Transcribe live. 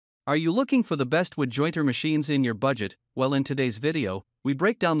Are you looking for the best wood jointer machines in your budget? Well, in today's video, we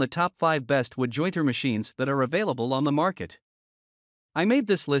break down the top 5 best wood jointer machines that are available on the market. I made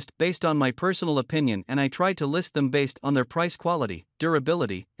this list based on my personal opinion, and I tried to list them based on their price, quality,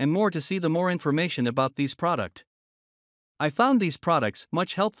 durability, and more to see the more information about these products. I found these products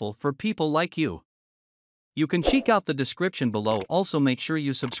much helpful for people like you. You can check out the description below. Also make sure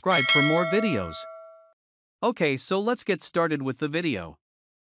you subscribe for more videos. Okay, so let's get started with the video.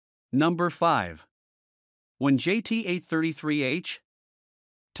 Number 5. One JT833H.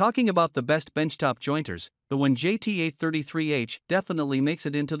 Talking about the best benchtop jointers, the One JT833H definitely makes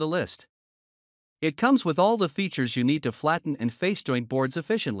it into the list. It comes with all the features you need to flatten and face joint boards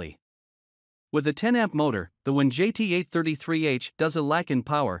efficiently. With a 10-amp motor, the One JT833H doesn't lack in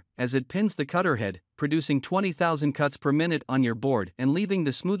power, as it pins the cutter head, producing 20,000 cuts per minute on your board and leaving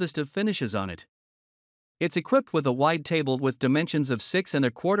the smoothest of finishes on it. It's equipped with a wide table with dimensions of 6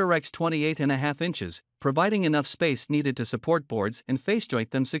 1/4 x 28.5 inches, providing enough space needed to support boards and face joint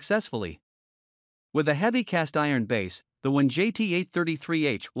them successfully. With a heavy cast iron base, the One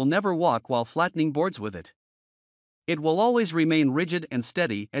JT833H will never walk while flattening boards with it. It will always remain rigid and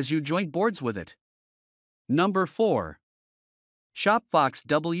steady as you joint boards with it. Number 4. Fox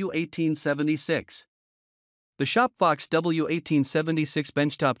W1876. The Fox W1876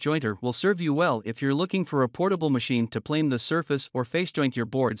 benchtop jointer will serve you well if you're looking for a portable machine to plane the surface or face joint your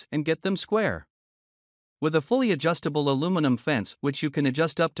boards and get them square. With a fully adjustable aluminum fence which you can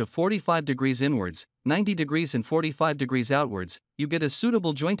adjust up to 45 degrees inwards, 90 degrees and 45 degrees outwards, you get a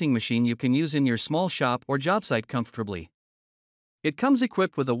suitable jointing machine you can use in your small shop or job site comfortably. It comes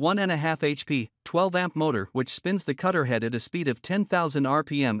equipped with a 1.5 HP, 12-amp motor which spins the cutter head at a speed of 10,000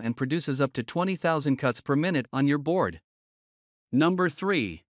 RPM and produces up to 20,000 cuts per minute on your board. Number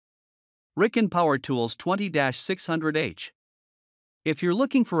 3. Rikon Power Tools 20-600H. If you're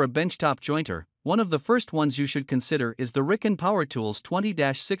looking for a benchtop jointer, one of the first ones you should consider is the Rikon Power Tools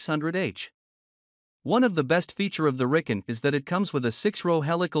 20-600H. One of the best features of the Rikon is that it comes with a 6-row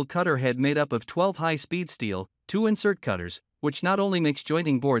helical cutter head made up of 12 high-speed steel, 2 insert cutters, which not only makes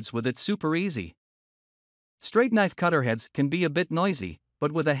jointing boards with it super easy. Straight knife cutter heads can be a bit noisy,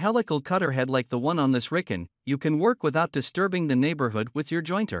 but with a helical cutter head like the one on this Rikon, you can work without disturbing the neighborhood with your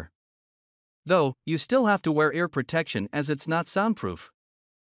jointer. Though, you still have to wear ear protection as it's not soundproof.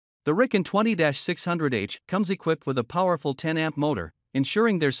 The Rikon 20-600H comes equipped with a powerful 10-amp motor,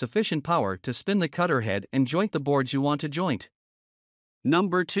 ensuring there's sufficient power to spin the cutter head and joint the boards you want to joint.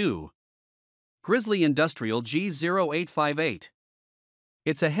 Number 2. Grizzly Industrial G0858.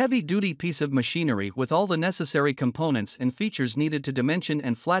 It's a heavy-duty piece of machinery with all the necessary components and features needed to dimension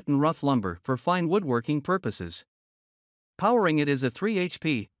and flatten rough lumber for fine woodworking purposes. Powering it is a 3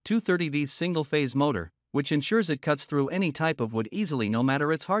 HP, 230V single-phase motor, which ensures it cuts through any type of wood easily no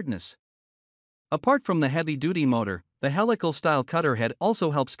matter its hardness. Apart from the heavy-duty motor, the helical-style cutter head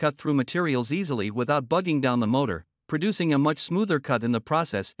also helps cut through materials easily without bugging down the motor, producing a much smoother cut in the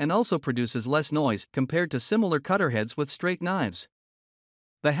process, and also produces less noise compared to similar cutter heads with straight knives.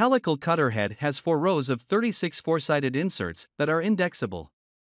 The helical cutter head has 4 rows of 36 four-sided inserts that are indexable.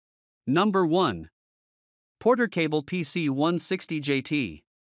 Number 1. Porter Cable PC160JT.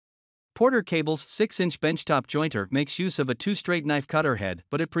 Porter Cable's 6-inch benchtop jointer makes use of a 2 straight knife cutter head,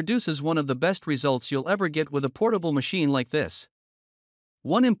 but it produces one of the best results you'll ever get with a portable machine like this.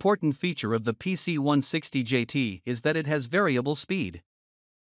 One important feature of the PC160JT is that it has variable speed.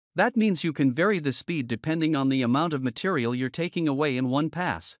 That means you can vary the speed depending on the amount of material you're taking away in one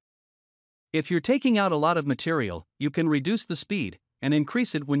pass. If you're taking out a lot of material, you can reduce the speed and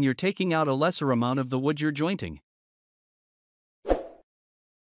increase it when you're taking out a lesser amount of the wood you're jointing.